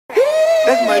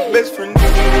That's my best friend.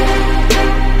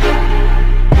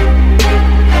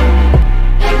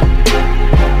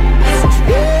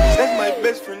 That's my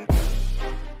best friend.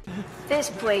 This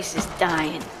place is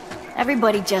dying.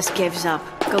 Everybody just gives up.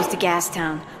 Goes to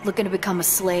Gastown, looking to become a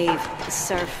slave. A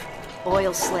serf.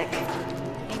 Oil slick.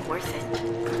 Ain't worth it.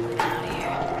 Out of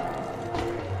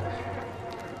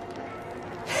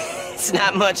here. It's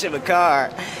not much of a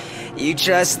car. You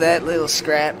trust that little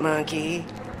scrap monkey?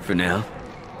 For now.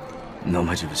 Not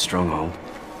much of a stronghold.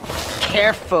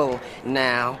 Careful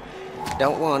now.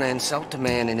 Don't want to insult a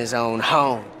man in his own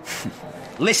home.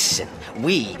 Listen,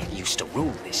 we used to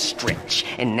rule this stretch,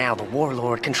 and now the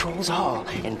warlord controls all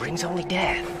and brings only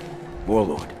death.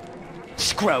 Warlord?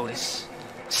 Scrotus.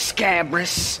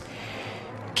 Scabrous.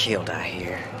 Killed, I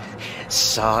hear.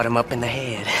 Sawed him up in the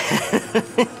head.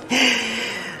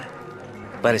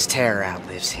 But his terror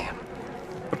outlives him.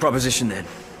 A proposition then.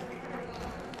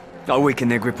 I'll weaken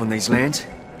their grip on these lands.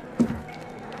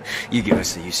 You give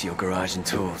us the use of your garage and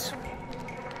tools.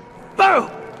 Boom!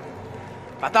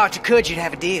 If I thought you could, you'd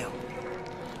have a deal.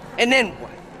 And then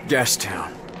what?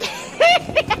 Gastown.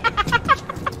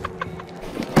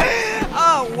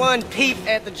 Oh, one peep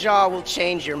at the jaw will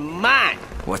change your mind.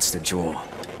 What's the jaw?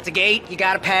 It's a gate you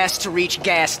gotta pass to reach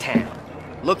Gastown.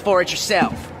 Look for it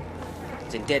yourself.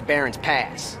 It's in Dead Baron's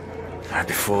Pass.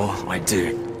 Before I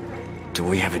do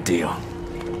we have a deal?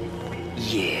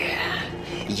 Yeah.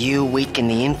 You weaken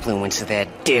the influence of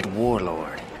that dead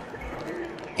warlord.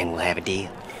 And we'll have a deal.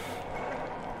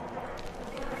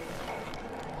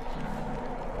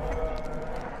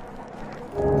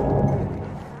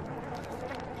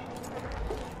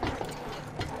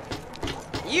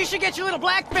 You should get your little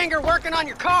black finger working on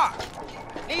your car.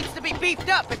 Needs to be beefed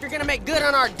up if you're gonna make good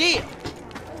on our deal.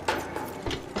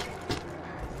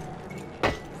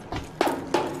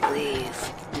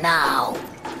 Leave. Now.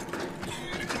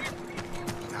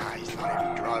 Nah, he's not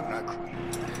even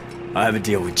driving. I have a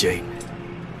deal with Jade.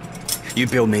 You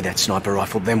build me that sniper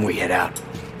rifle, then we head out.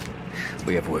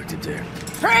 We have work to do.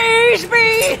 Praise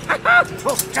be!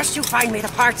 Oh, just you find me the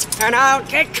parts, and I'll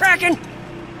get cracking!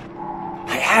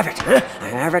 I have it, huh? I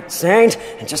have it, Saint.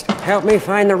 And just help me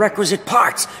find the requisite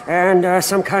parts, and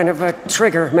some kind of a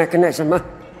trigger mechanism.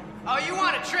 Oh, you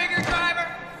want a trigger, driver?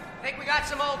 Think we got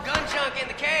some old gun junk in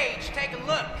the cage? Take a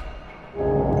look.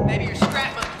 Maybe your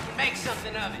scrap monkey can make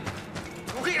something of it.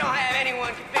 We don't have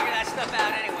anyone can figure that stuff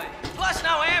out anyway. Plus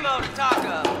no ammo to talk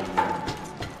of.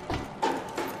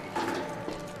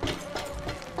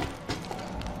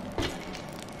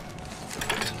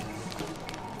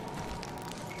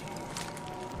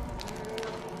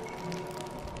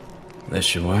 This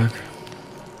should work.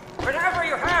 Whenever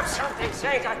you have something,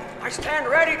 Saint, I stand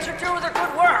ready to do the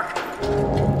good work.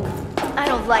 I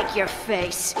don't like your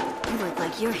face. You look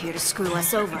like you're here to screw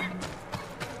us over.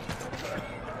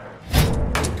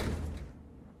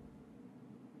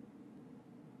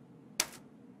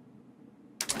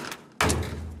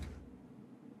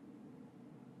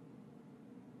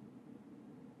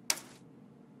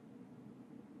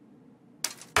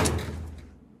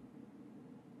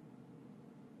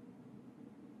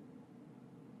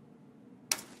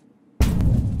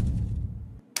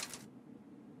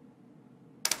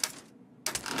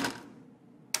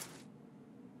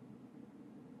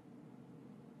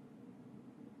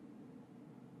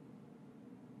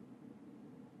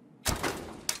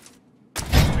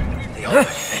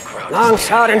 Long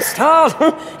shot installed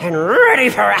and ready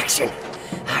for action.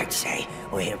 I'd say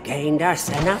we have gained us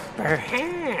an upper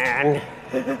hand.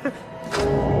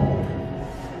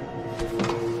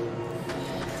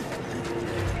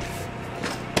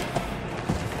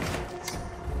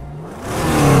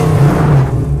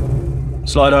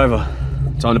 Slide over.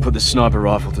 Time to put the sniper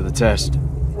rifle to the test.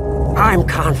 I'm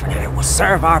confident it will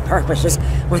serve our purposes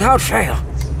without fail.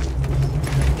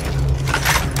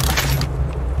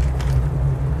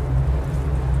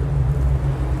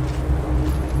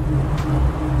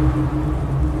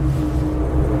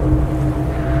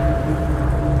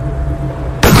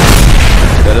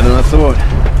 Better than I thought.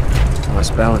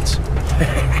 Nice balance.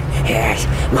 Yes,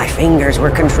 my fingers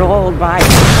were controlled by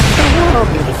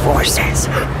otherworldly forces.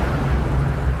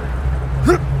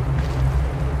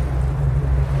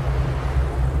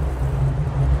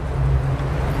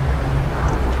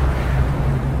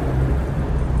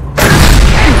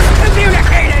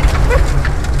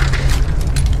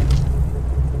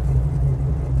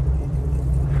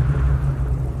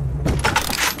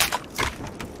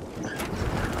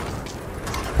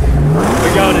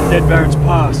 We're going to Dead Baron's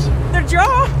Pass. The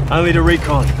jaw? Only to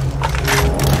recon.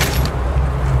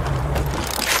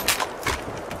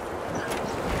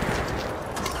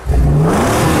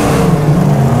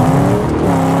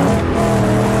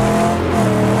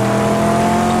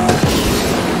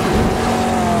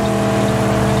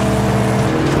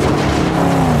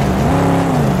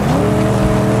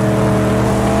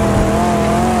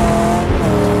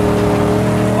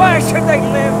 should they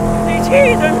live? These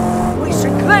heathen! We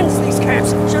should cleanse these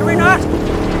camps, should we not?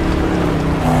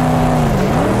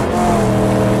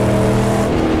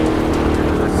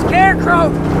 Scarecrow!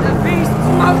 The beasts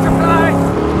multiply!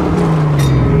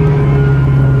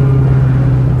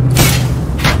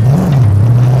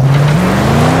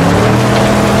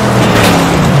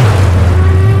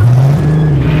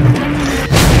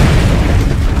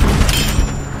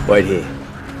 Wait here.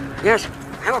 Yes,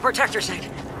 I will protect your sake.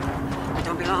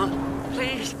 Don't be long,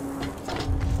 please.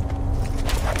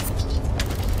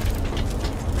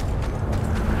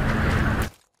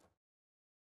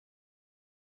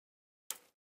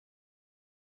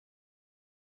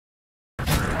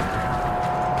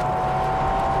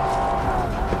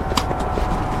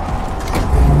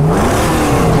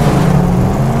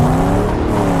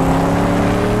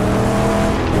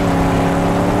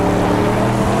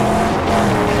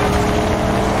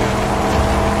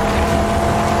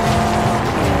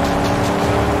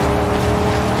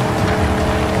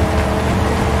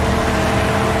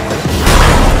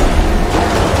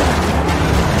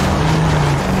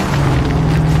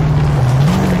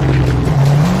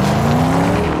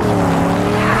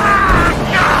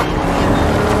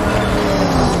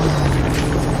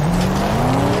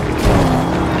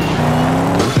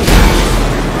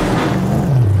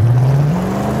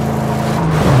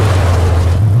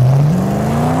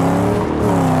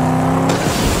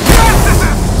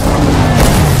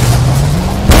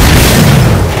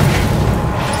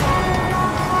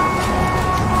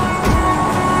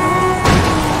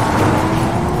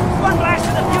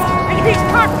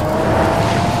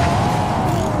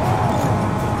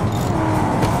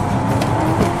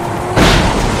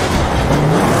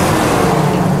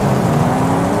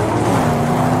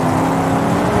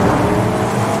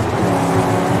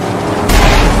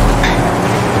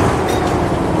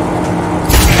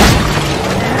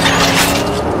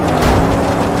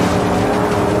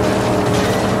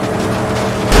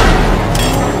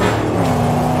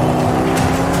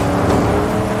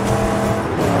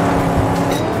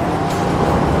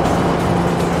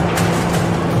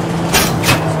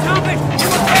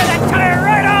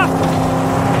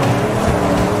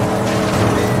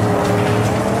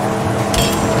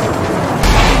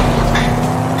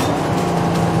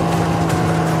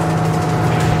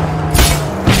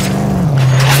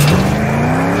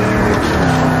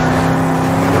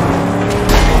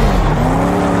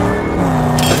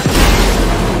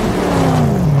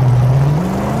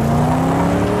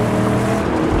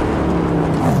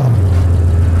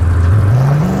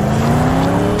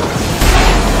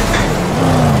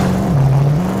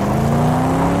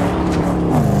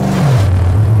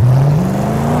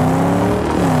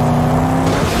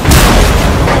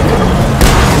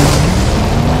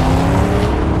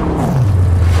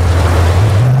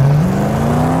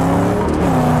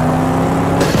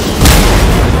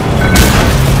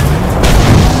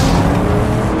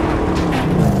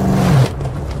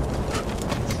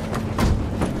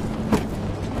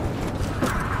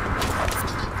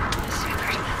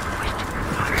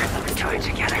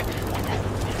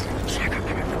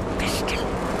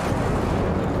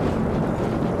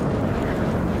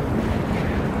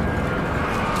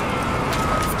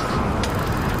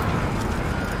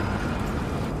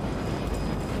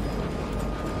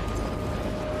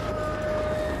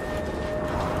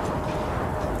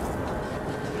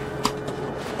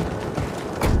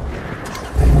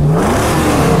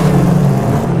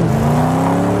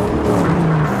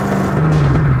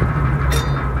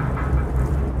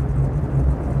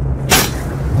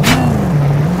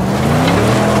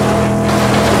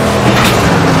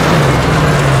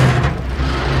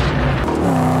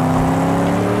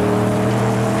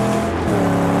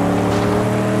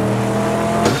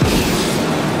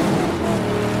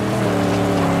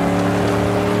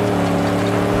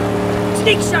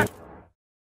 Sneak shot!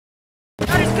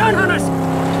 Got his gun on us!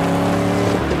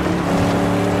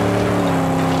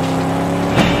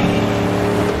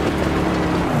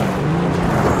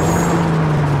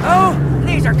 Oh,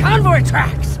 these are convoy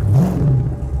tracks!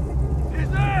 He's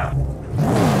there!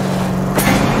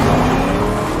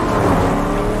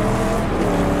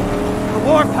 A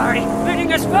war party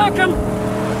bidding us welcome!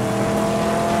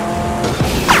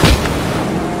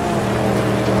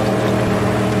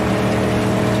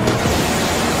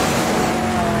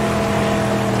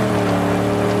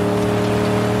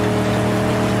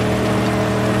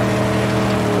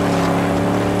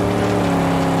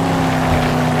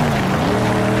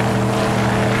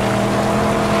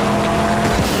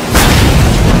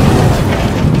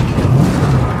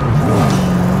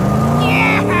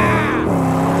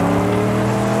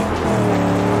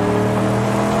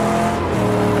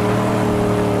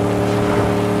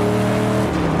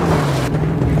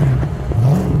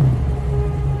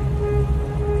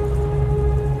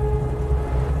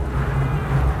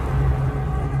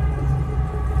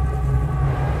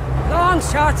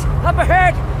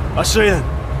 I see them.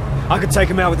 I can take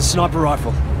him out with a sniper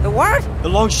rifle. The what? The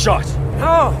long shot.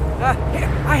 Oh, here,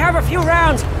 I have a few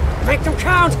rounds. Make them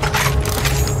count.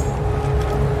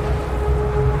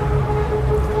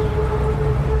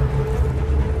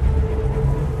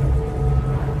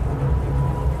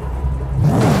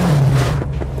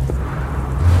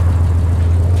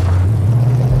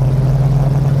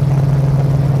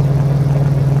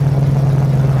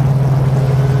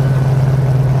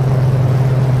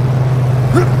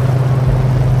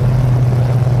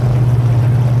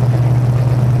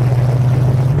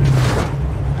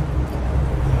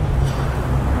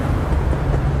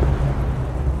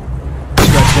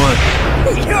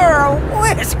 You're a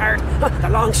wizard! The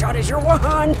long shot is your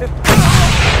one! Look!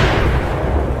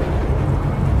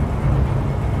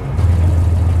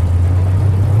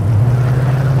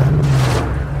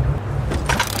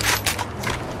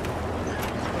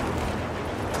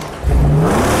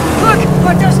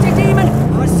 A dusty demon!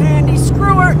 A sandy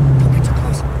screwer! Don't get too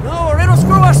close. No, or it'll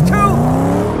screw us too!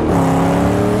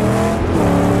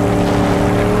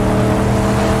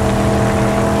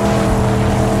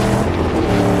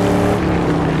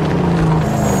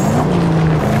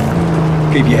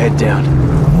 Keep your head down.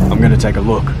 I'm gonna take a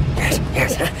look.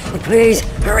 Yes, please,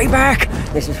 hurry back.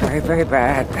 This is very, very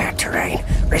bad terrain.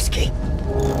 Risky.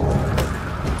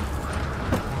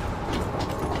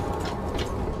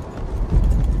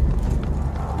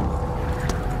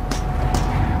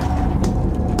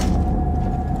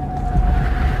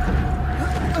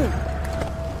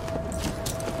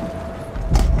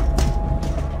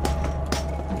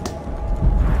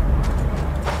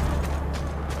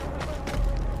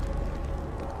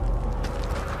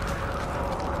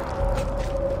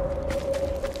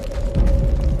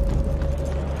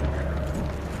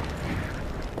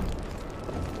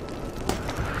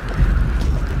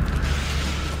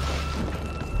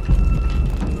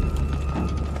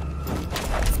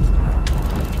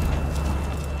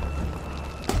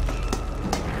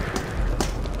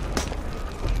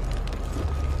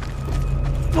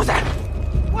 What's that?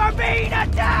 We're being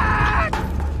attacked!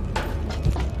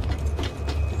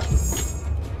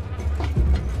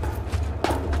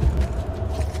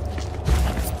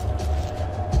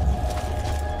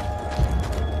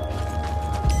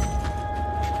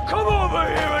 Come over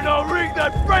here and I'll wring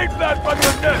that brain back from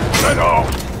your neck, Shadow!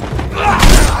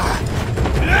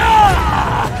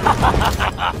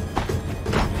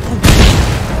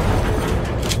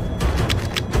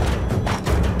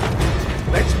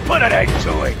 Let's put an end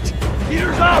to it!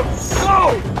 Ears out!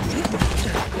 Go!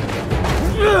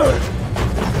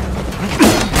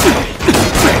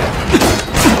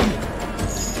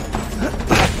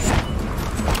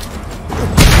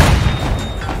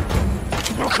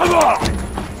 Come on!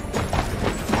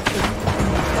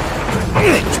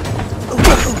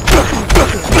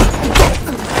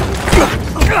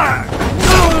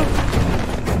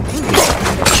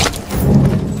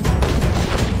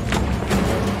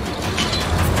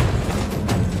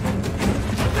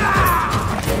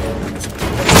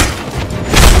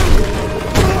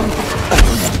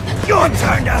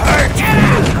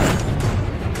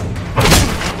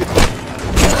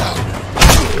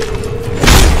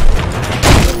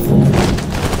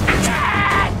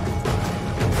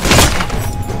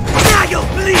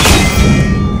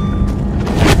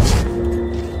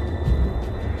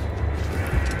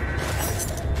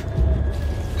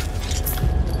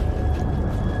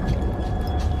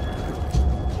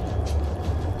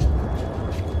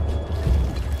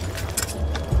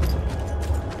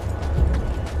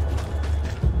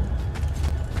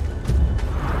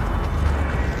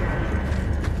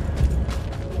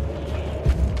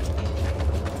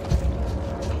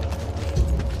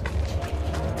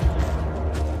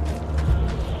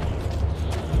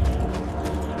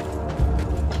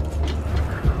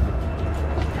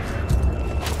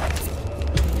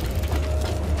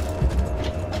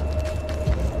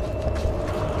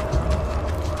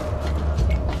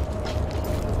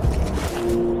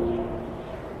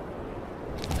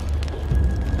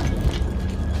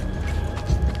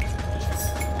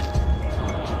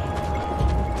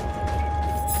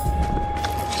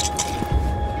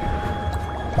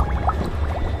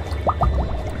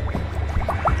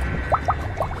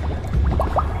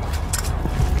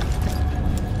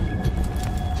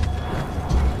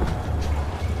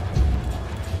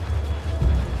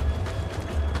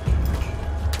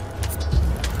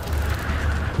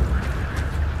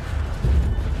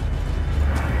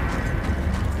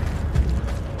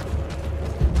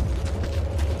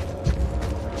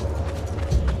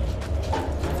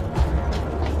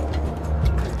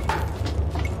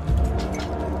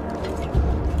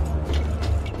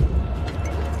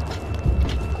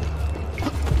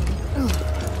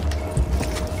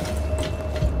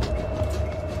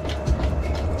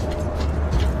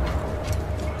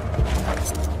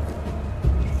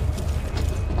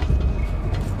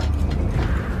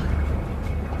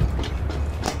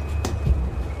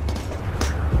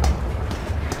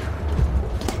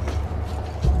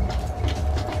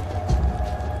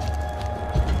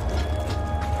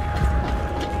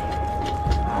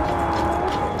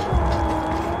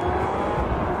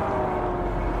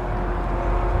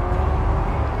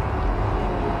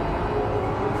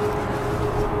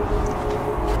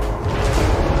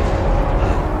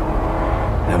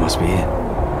 must be it.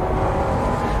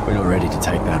 We're not ready to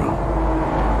take that on.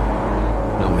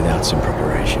 Not without some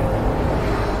preparation.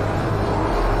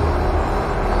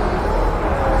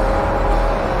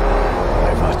 I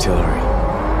have artillery.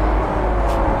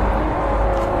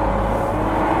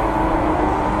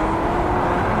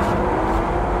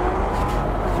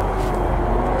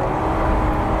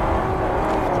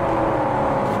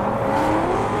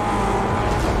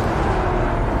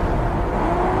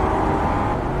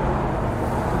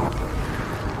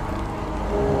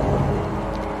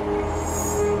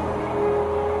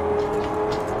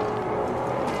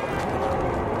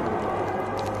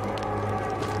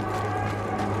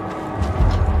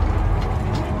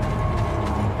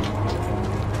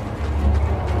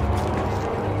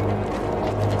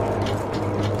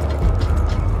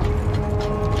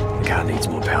 Needs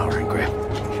more power and grip.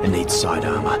 It needs side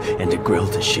armor and a grill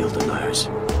to shield the nose.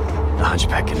 The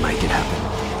Hunchback can make it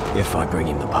happen if I bring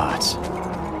him the parts.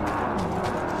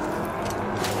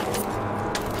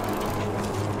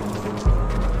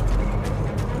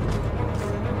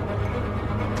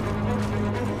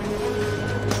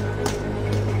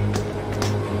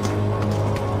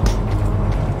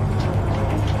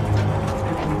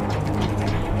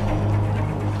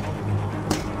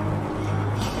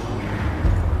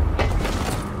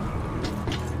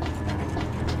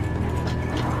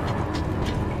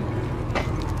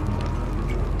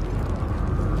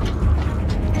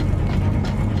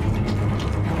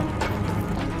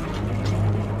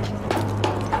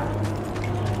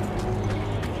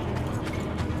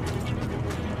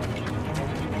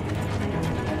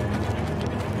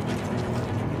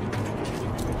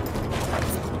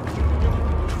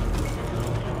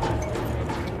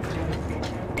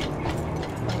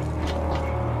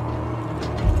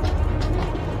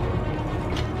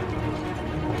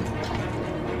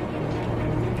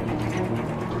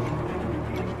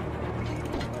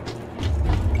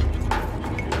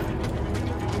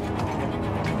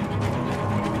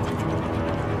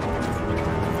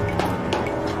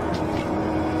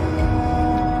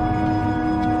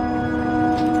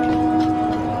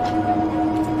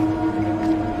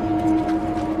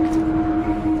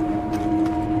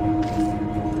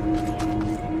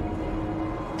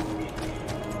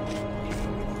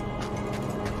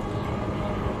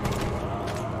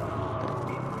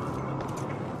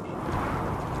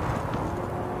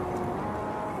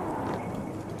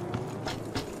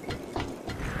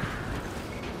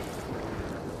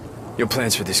 Your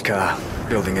plans for this car,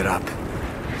 building it up.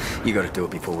 You gotta do it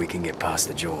before we can get past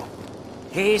the jaw.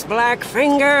 These black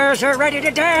fingers are ready to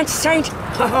dance, Saint.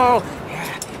 Oh,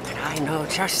 yeah, and I know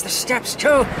just the steps,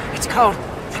 too. It's called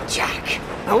the Jack,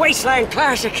 a Wasteland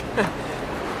classic.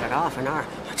 But often our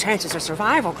chances of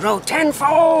survival grow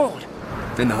tenfold.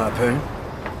 And the harpoon?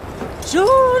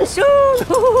 Soon, soon.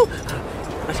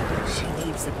 But she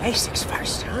needs the basics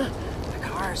first, huh? The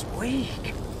car's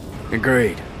weak.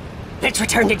 Agreed. Let's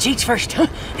return to Jeets first, huh?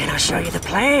 And I'll show you the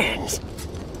plans.